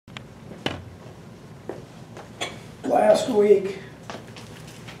Last week,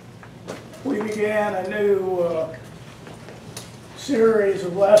 we began a new series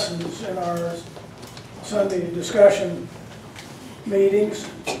of lessons in our Sunday discussion meetings,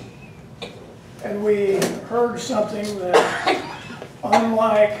 and we heard something that,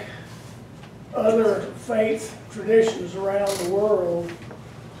 unlike other faith traditions around the world,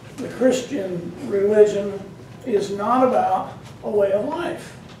 the Christian religion is not about a way of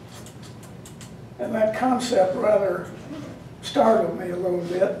life. And that concept rather startled me a little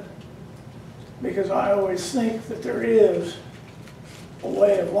bit, because I always think that there is a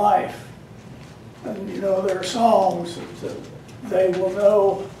way of life. And you know, there are songs that they will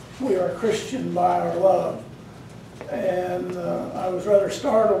know we are Christian by our love. And I was rather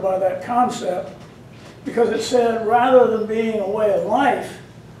startled by that concept, because it said rather than being a way of life,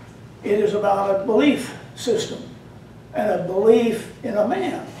 it is about a belief system and a belief in a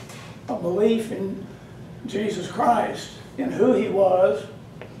man, a belief in Jesus Christ, in who he was,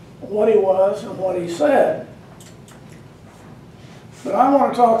 what he was, and what he said. But I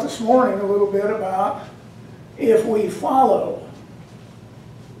want to talk this morning a little bit about if we follow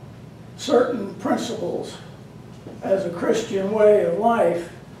certain principles as a Christian way of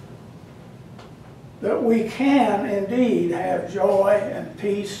life, that we can indeed have joy and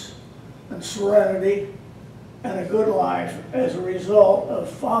peace and serenity and a good life as a result of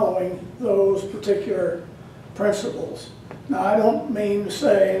following those particular principles. Now, I don't mean to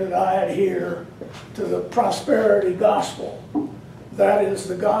say that I adhere to the prosperity gospel. That is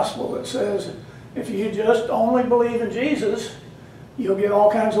the gospel that says if you just only believe in Jesus, you'll get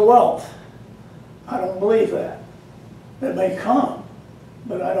all kinds of wealth. I don't believe that. It may come,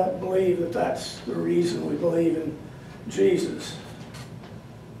 but I don't believe that that's the reason we believe in Jesus.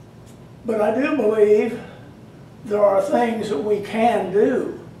 But I do believe there are things that we can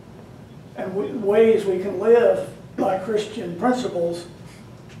do and ways we can live by Christian principles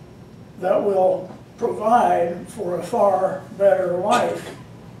that will provide for a far better life.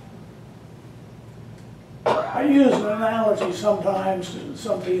 I use an analogy sometimes to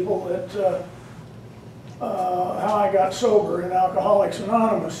some people that how I got sober in Alcoholics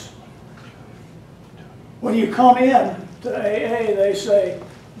Anonymous. When you come in to AA, they say,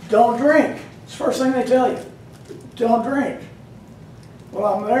 don't drink. It's the first thing they tell you. Don't drink. Well,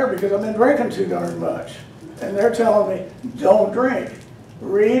 I'm there because I've been drinking too darn much. And they're telling me, don't drink.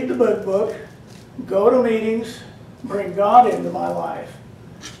 Read the big book, go to meetings, bring God into my life.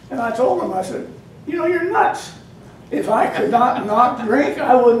 And I told them, I said, you know, you're nuts. If I could not drink,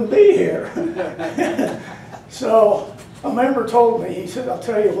 I wouldn't be here. So a member told me, he said, I'll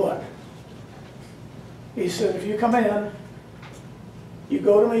tell you what. He said, if you come in, you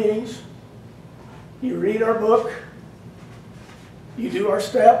go to meetings, you read our book, you do our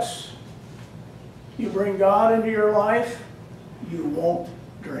steps, you bring God into your life, you won't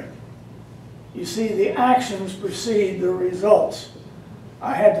drink. You see, the actions precede the results.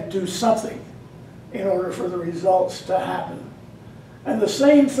 I had to do something in order for the results to happen. And the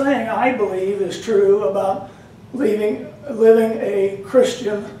same thing, I believe, is true about living a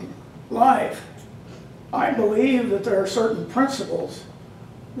Christian life. I believe that there are certain principles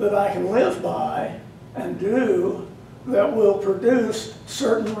that I can live by and do that will produce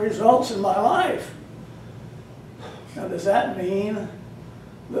certain results in my life. Now, does that mean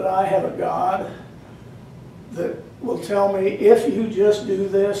that I have a God that will tell me, if you just do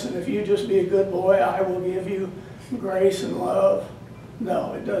this and if you just be a good boy, I will give you grace and love?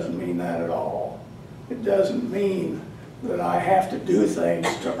 No, it doesn't mean that at all. It doesn't mean that I have to do things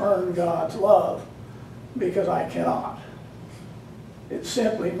to earn God's love, because I cannot. It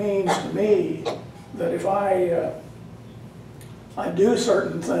simply means to me that if I do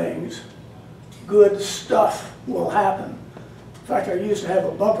certain things, good stuff will happen. In fact, I used to have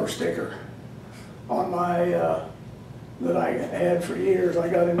a bumper sticker on my, that I had for years. I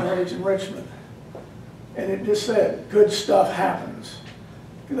got engaged in Richmond. And it just said, good stuff happens.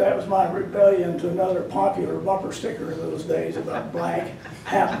 That was my rebellion to another popular bumper sticker of those days about blank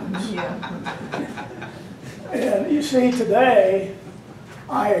happens. Yeah. And you see, today,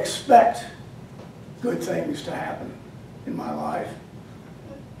 I expect good things to happen in my life.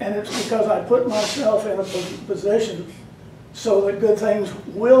 And it's because I put myself in a position so that good things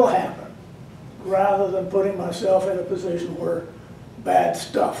will happen, rather than putting myself in a position where bad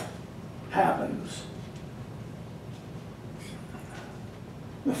stuff happens.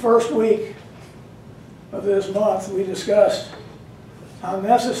 The first week of this month, we discussed how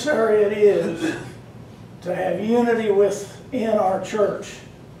necessary it is to have unity within our church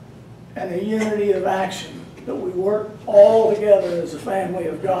and a unity of action, that we work all together as a family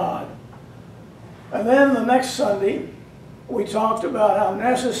of God. And then the next Sunday, we talked about how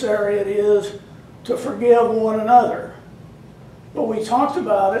necessary it is to forgive one another. But we talked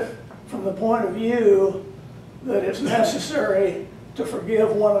about it from the point of view that it's necessary to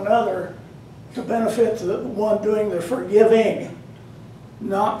forgive one another to benefit the one doing the forgiving,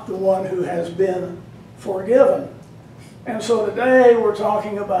 not the one who has been forgiven. And so today we're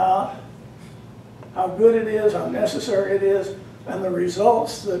talking about how good it is, how necessary it is, and the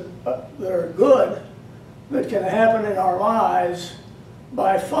results that are good that can happen in our lives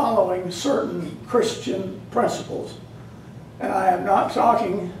by following certain Christian principles. And I am not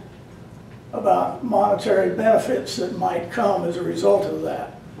talking about monetary benefits that might come as a result of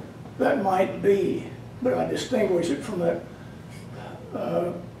that. That might be, but I distinguish it from that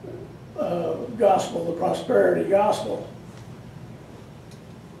gospel, the prosperity gospel.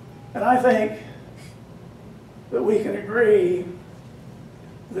 And I think that we can agree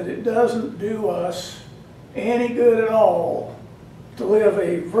that it doesn't do us any good at all to live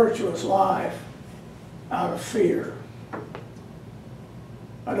a virtuous life out of fear.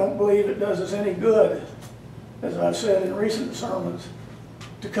 I don't believe it does us any good, as I've said in recent sermons,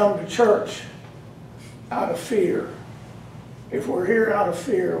 to come to church out of fear. If we're here out of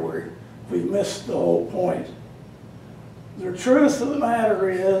fear, we've missed the whole point. The truth of the matter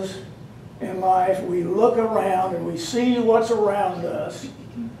is, in life, we look around and we see what's around us,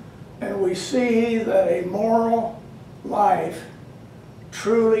 and we see that a moral life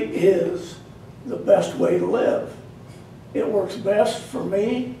truly is the best way to live. It works best for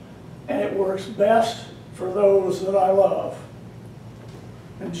me, and it works best for those that I love.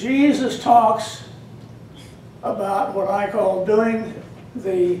 And Jesus talks about what I call doing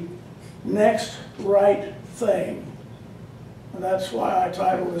the next right thing. And that's why I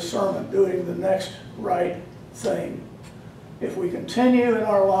titled this sermon, Doing the Next Right Thing. If we continue in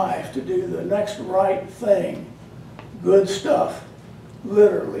our life to do the next right thing, good stuff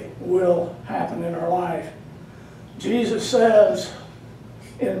literally will happen in our life. Jesus says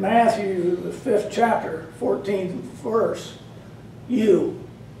in Matthew, the 5th chapter, 14th verse, "You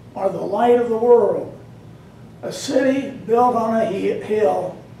are the light of the world. A city built on a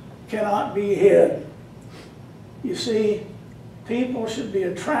hill cannot be hid." You see, people should be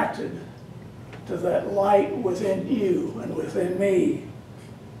attracted to that light within you and within me.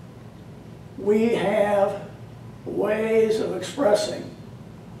 We have ways of expressing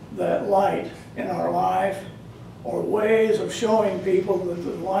that light in our life, or ways of showing people that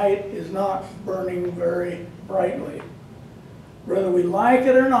the light is not burning very brightly. Whether we like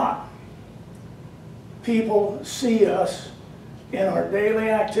it or not, people see us in our daily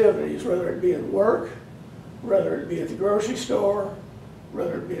activities, whether it be at work, whether it be at the grocery store,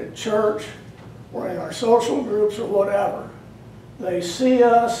 whether it be at church, or in our social groups or whatever. They see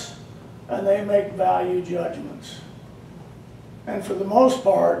us and they make value judgments. And for the most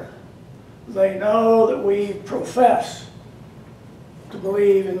part, they know that we profess to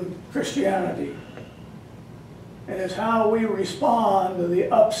believe in Christianity. And it's how we respond to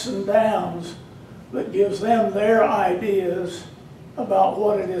the ups and downs that gives them their ideas about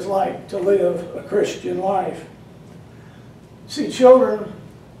what it is like to live a Christian life. See, children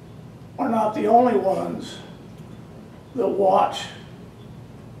are not the only ones that watch,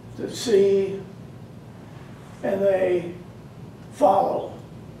 that see, and they follow.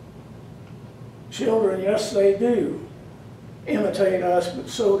 Children, yes, they do imitate us, but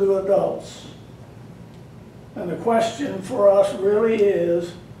so do adults. And the question for us really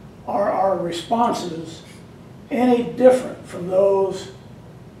is, are our responses any different from those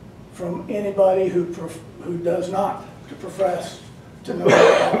from anybody who does not profess to know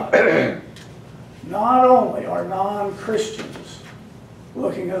God? Not only are non-Christians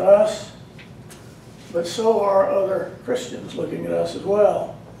looking at us, but so are other Christians looking at us as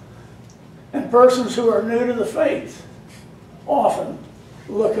well. And persons who are new to the faith often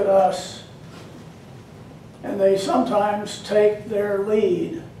look at us, and they sometimes take their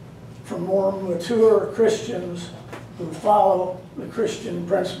lead from more mature Christians who follow the Christian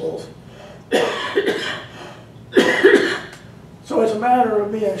principles. So it's a matter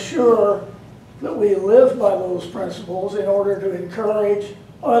of being sure that we live by those principles in order to encourage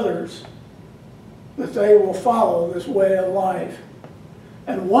others that they will follow this way of life.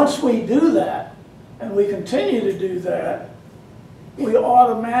 And once we do that, and we continue to do that, we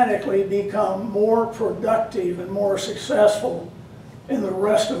automatically become more productive and more successful in the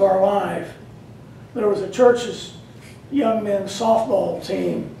rest of our life. There was a church's young men's softball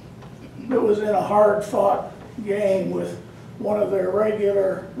team that was in a hard-fought game with one of their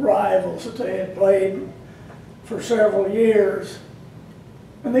regular rivals that they had played for several years.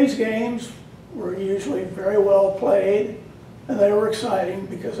 And these games were usually very well played, and they were exciting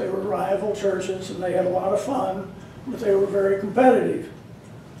because they were rival churches and they had a lot of fun, but they were very competitive.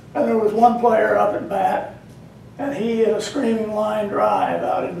 And there was one player up at bat, and he hit a screaming line drive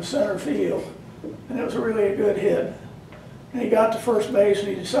out in the center field, and it was really a good hit. And he got to first base and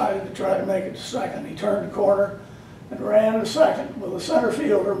he decided to try to make it to second. He turned the corner and ran to second. Well, the center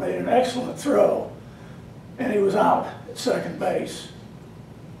fielder made an excellent throw, and he was out at second base.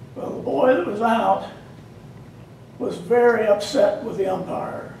 Well, the boy that was out was very upset with the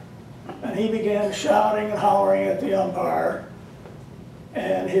umpire, and he began shouting and hollering at the umpire,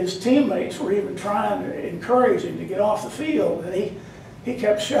 and his teammates were even trying to encourage him to get off the field, and he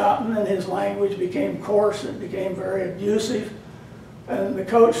kept shouting, and his language became coarse, it became very abusive, and the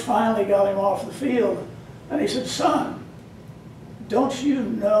coach finally got him off the field, and he said, "Son, don't you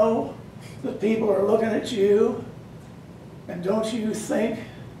know that people are looking at you, and don't you think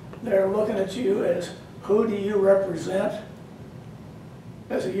they're looking at you as who do you represent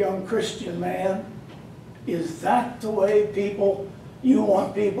as a young Christian man? Is that the way you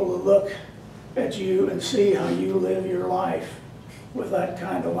want people to look at you and see how you live your life with that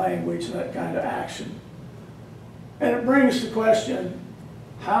kind of language and that kind of action?" And it brings the question,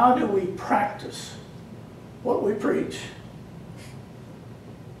 how do we practice what we preach?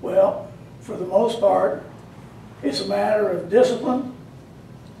 Well, for the most part, it's a matter of discipline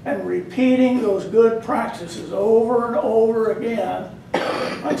and repeating those good practices over and over again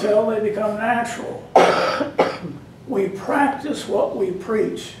until they become natural. We practice what we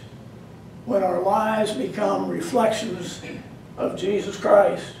preach when our lives become reflections of Jesus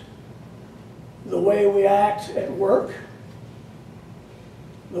Christ. The way we act at work,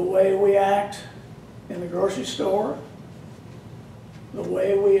 the way we act in the grocery store, the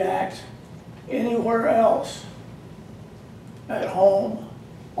way we act anywhere else at home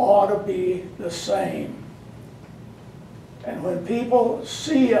ought to be the same. And when people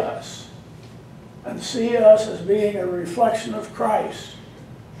see us and see us as being a reflection of Christ,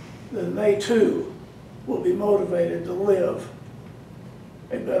 then they too will be motivated to live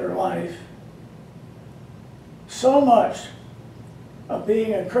a better life. So much of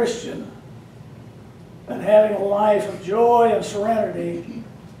being a Christian and having a life of joy and serenity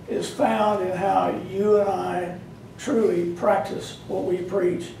is found in how you and I truly practice what we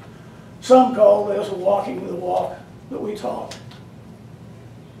preach. Some call this walking the walk that we talk.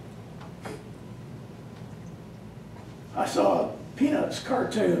 I saw a Peanuts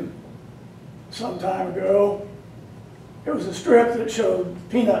cartoon some time ago. It was a strip that showed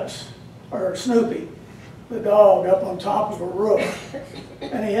Peanuts, or Snoopy, the dog, up on top of a roof.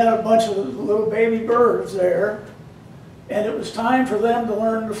 And he had a bunch of little baby birds there, and it was time for them to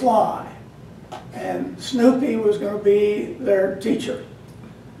learn to fly. And Snoopy was going to be their teacher.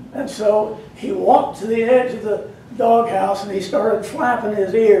 And so he walked to the edge of the doghouse and he started flapping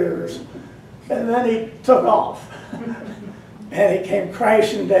his ears. And then he took off. And he came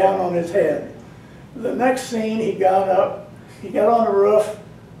crashing down on his head. The next scene, he got up, he got on the roof,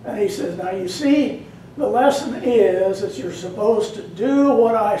 and he says, "Now you see, the lesson is that you're supposed to do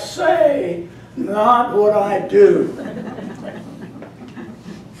what I say, not what I do."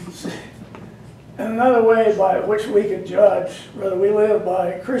 And another way by which we can judge whether we live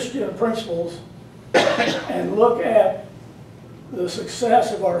by Christian principles and look at the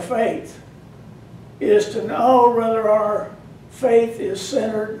success of our faith is to know whether our faith is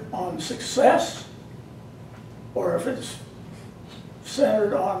centered on success or if it's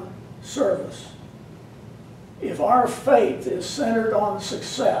centered on service. If our faith is centered on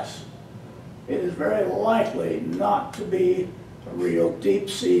success, it is very likely not to be a real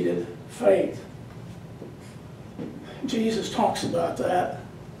deep-seated faith. Jesus talks about that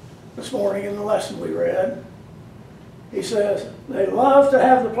this morning in the lesson we read. He says, they love to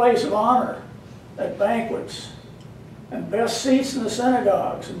have the place of honor at banquets and best seats in the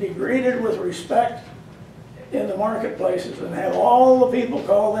synagogues and be greeted with respect in the marketplaces and have all the people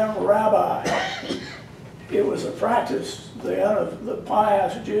call them rabbi. It was a practice then of the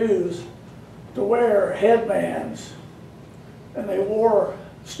pious Jews to wear headbands, and they wore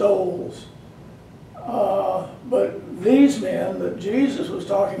stoles. But these men that Jesus was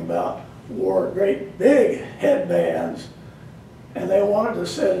talking about wore great big headbands, and they wanted to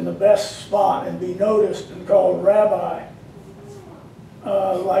sit in the best spot and be noticed and called rabbi.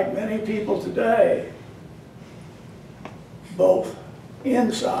 Like many people today, both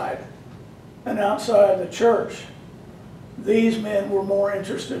inside and outside the church, these men were more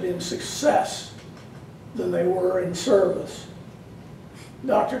interested in success than they were in service.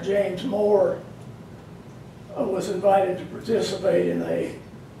 Dr. James Moore was invited to participate in a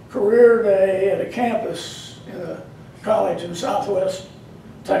career day at a campus in a college in Southwest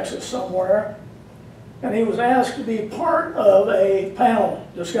Texas somewhere, and he was asked to be part of a panel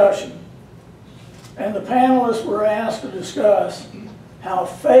discussion. And the panelists were asked to discuss how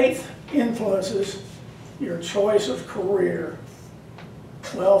faith influences your choice of career.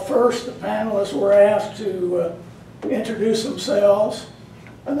 Well, first the panelists were asked to introduce themselves,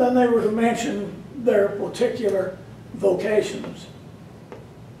 and then they were to mention their particular vocations.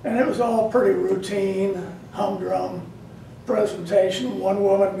 And it was all pretty routine, humdrum presentation. One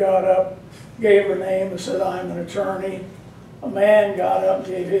woman got up, gave her name and said, "I'm an attorney." A man got up and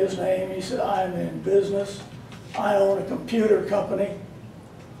gave his name. He said, "I'm in business. I own a computer company."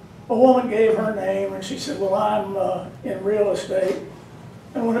 A woman gave her name and she said, "Well, I'm in real estate."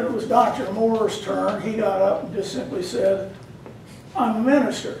 And when it was Dr. Moore's turn, he got up and just simply said, "I'm a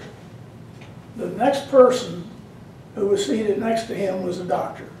minister." The next person who was seated next to him was a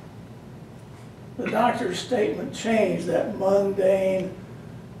doctor. The doctor's statement changed that mundane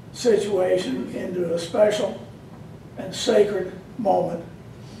situation into a special and sacred moment.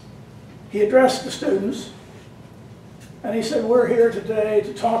 He addressed the students and he said, "We're here today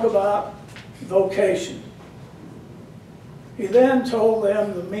to talk about vocation." He then told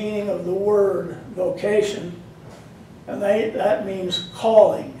them the meaning of the word vocation, and that means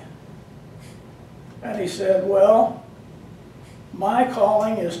calling. And he said, "Well, my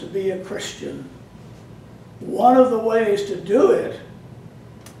calling is to be a Christian. One of the ways to do it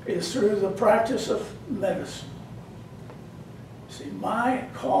is through the practice of medicine." See, my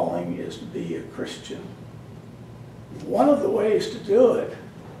calling is to be a Christian. One of the ways to do it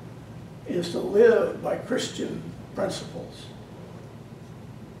is to live by Christian principles.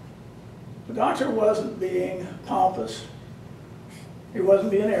 The doctor wasn't being pompous. He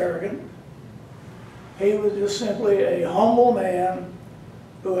wasn't being arrogant. He was just simply a humble man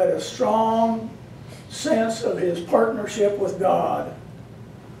who had a strong sense of his partnership with God.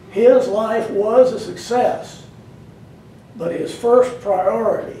 His life was a success, but his first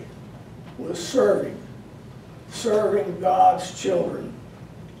priority was serving God's children.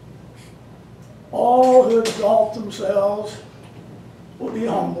 All who exalt themselves will be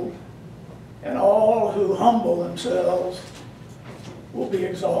humbled, and all who humble themselves will be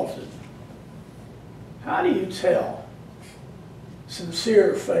exalted. How do you tell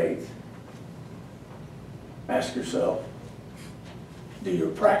sincere faith? Ask yourself, do you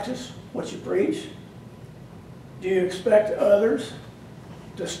practice what you preach? Do you expect others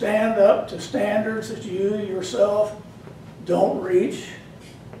to stand up to standards that you yourself don't reach?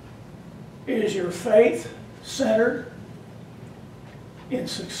 Is your faith centered in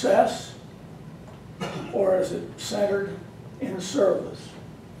success, or is it centered in service?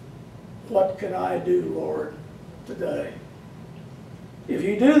 What can I do, Lord, today? If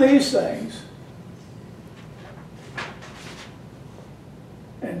you do these things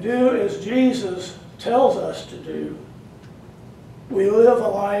and do as Jesus tells us to do, we live a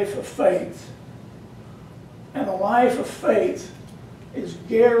life of faith. And a life of faith is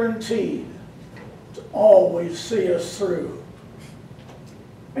guaranteed to always see us through.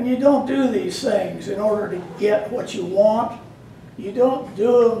 And you don't do these things in order to get what you want. You don't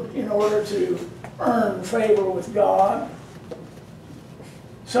do them in order to earn favor with God.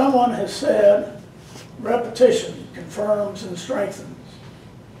 Someone has said, repetition confirms and strengthens,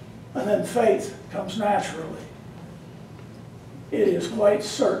 and then faith comes naturally. It is quite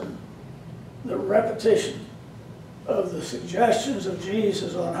certain that repetition of the suggestions of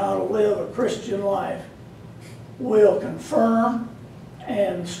Jesus on how to live a Christian life will confirm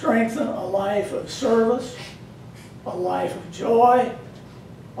and strengthen a life of service, a life of joy,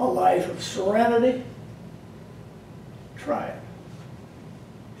 a life of serenity. Try it.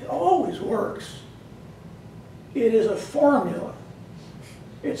 It always works. It is a formula.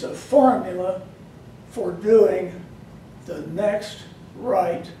 It's a formula for doing the next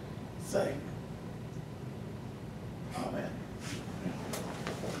right thing. Amen.